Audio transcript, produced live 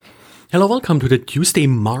Hello, welcome to the Tuesday,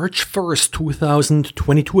 March 1st,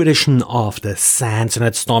 2022 edition of the SANS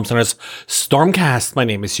Internet Storm Center's StormCast. My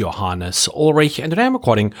name is Johannes Ulrich and today I'm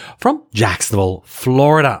recording from Jacksonville,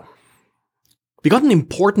 Florida. We got an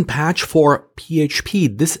important patch for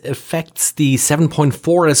PHP. This affects the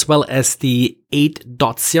 7.4 as well as the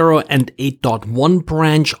 8.0 and 8.1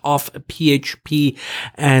 branch of PHP,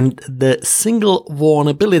 and the single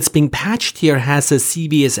vulnerability that's being patched here has a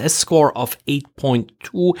CVSS score of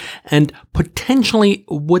 8.2 and potentially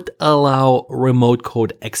would allow remote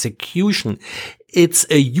code execution. It's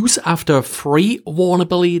a use after free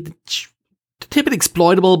vulnerability, typically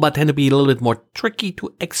exploitable, but tend to be a little bit more tricky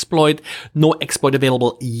to exploit. No exploit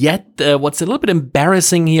available yet. What's a little bit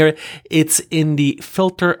embarrassing here, it's in the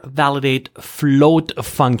filter validate float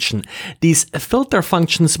function. These filter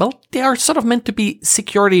functions, well, they are sort of meant to be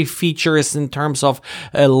security features in terms of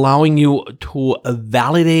allowing you to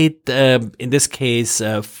validate, in this case,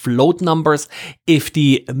 float numbers if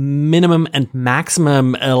the minimum and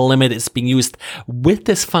maximum limit is being used with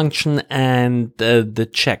this function and the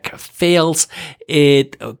check fails.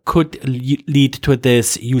 It could lead to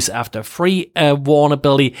this use after free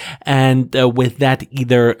vulnerability, and with that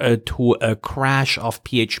either to a crash of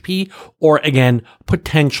PHP or again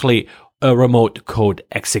potentially a remote code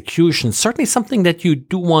execution. Certainly something that you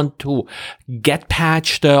do want to get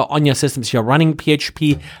patched on your systems if you're running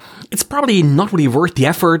PHP. It's probably not really worth the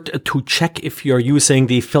effort to check if you're using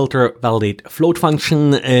the filter validate float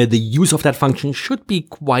function. The use of that function should be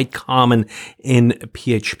quite common in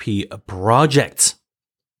PHP projects.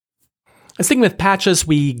 Sticking with patches,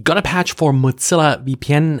 we got a patch for Mozilla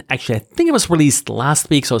VPN. Actually, I think it was released last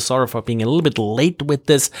week, so sorry for being a little bit late with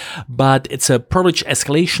this, but it's a privilege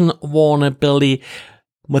escalation vulnerability.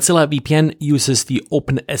 Mozilla VPN uses the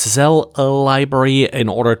OpenSSL library in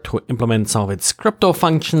order to implement some of its crypto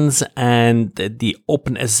functions, and the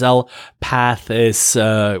OpenSSL path is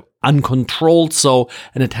uncontrolled, so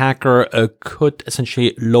an attacker could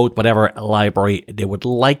essentially load whatever library they would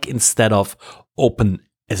like instead of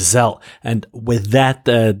OpenSSL. And with that,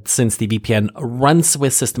 since the VPN runs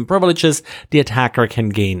with system privileges, the attacker can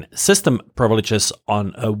gain system privileges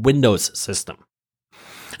on a Windows system.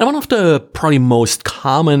 And one of the probably most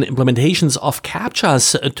common implementations of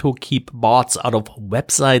CAPTCHAs to keep bots out of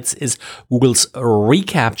websites is Google's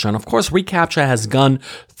reCAPTCHA. And of course, reCAPTCHA has gone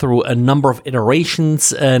through a number of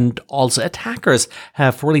iterations, and also attackers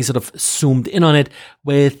have really sort of zoomed in on it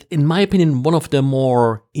with, in my opinion, one of the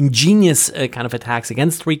more ingenious kind of attacks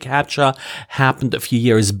against reCAPTCHA happened a few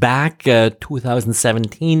years back,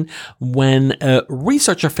 2017, when a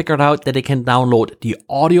researcher figured out that they can download the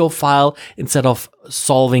audio file instead of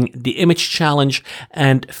solving the image challenge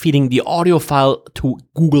and feeding the audio file to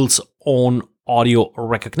Google's own audio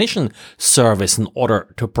recognition service in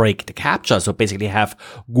order to break the CAPTCHA. So basically have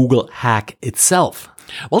Google hack itself.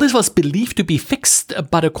 Well, this was believed to be fixed,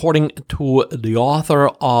 but according to the author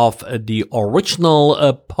of the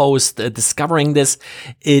original post discovering this,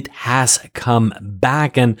 it has come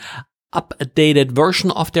back. And updated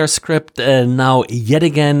version of their script now yet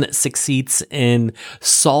again succeeds in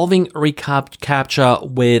solving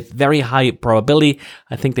reCAPTCHA with very high probability.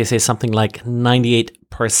 I think they say something like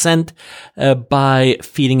 98% by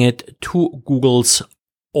feeding it to Google's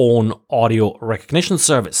own audio recognition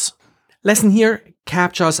service. Lesson here,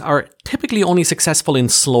 CAPTCHAs are typically only successful in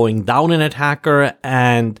slowing down an attacker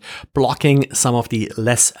and blocking some of the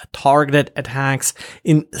less targeted attacks.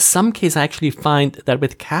 In some cases, I actually find that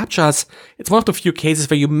with CAPTCHAs, it's one of the few cases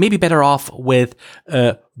where you may be better off with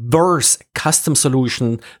a worse custom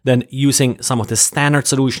solution than using some of the standard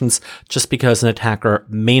solutions, just because an attacker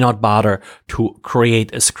may not bother to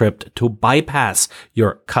create a script to bypass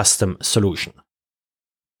your custom solution.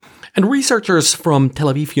 And researchers from Tel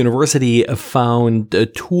Aviv University found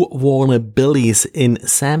two vulnerabilities in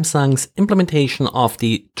Samsung's implementation of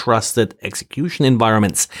the trusted execution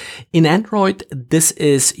environments. In Android, this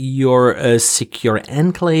is your secure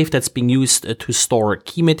enclave that's being used to store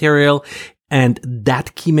key material. And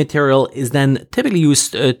that key material is then typically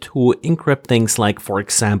used to encrypt things like, for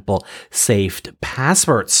example, saved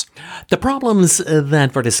passwords. The problems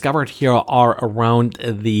that were discovered here are around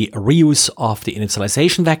the reuse of the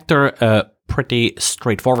initialization vector, pretty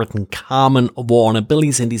straightforward and common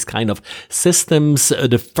vulnerabilities in these kind of systems.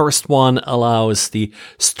 The first one allows the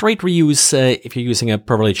straight reuse if you're using a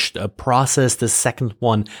privileged process. The second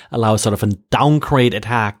one allows sort of a downgrade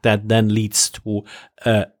attack that then leads to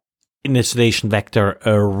initialization vector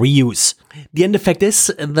reuse. The end effect is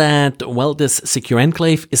that, well, this secure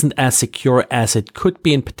enclave isn't as secure as it could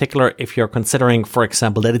be, in particular if you're considering, for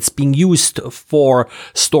example, that it's being used for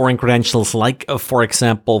storing credentials like, for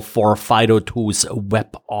example, for FIDO2's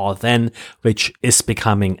WebAuthn, which is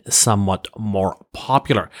becoming somewhat more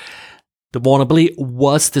popular. The vulnerability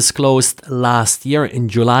was disclosed last year in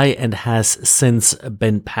July and has since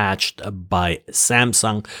been patched by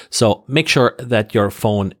Samsung. So make sure that your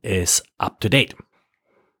phone is up to date.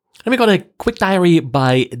 And we got a quick diary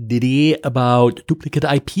by Didier about duplicate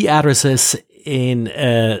IP addresses in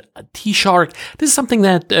T-Shark. This is something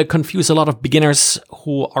that confuses a lot of beginners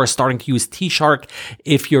who are starting to use T-Shark.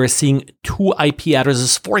 If you're seeing two IP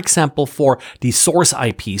addresses, for example, for the source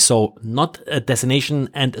IP, so not a destination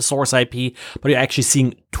and a source IP, but you're actually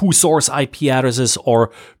seeing two source IP addresses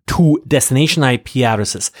or two destination IP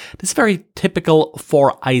addresses. This is very typical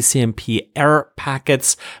for ICMP error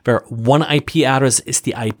packets, where one IP address is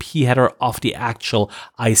the IP header of the actual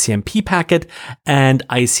ICMP packet, and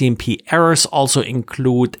ICMP errors also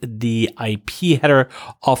include the IP header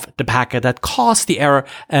of the packet that caused the error,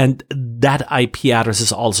 and that IP address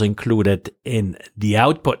is also included in the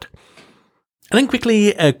output. And then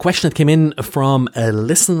quickly, a question that came in from a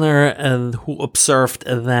listener who observed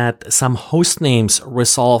that some host names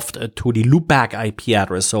resolved to the loopback IP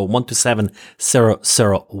address, so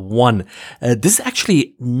 127.0.0.1. This is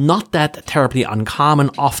actually not that terribly uncommon,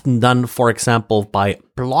 often done, for example, by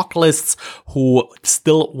block lists who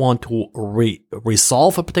still want to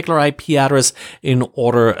resolve a particular IP address in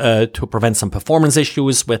order to prevent some performance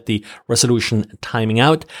issues with the resolution timing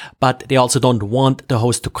out, but they also don't want the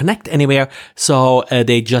host to connect anywhere, so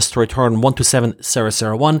they just return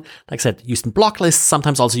 127.0.0.1, like I said, used in block lists,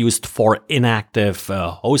 sometimes also used for inactive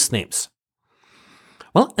host names.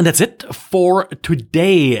 Well, and that's it for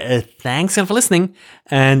today. Thanks again for listening,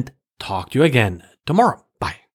 and talk to you again tomorrow.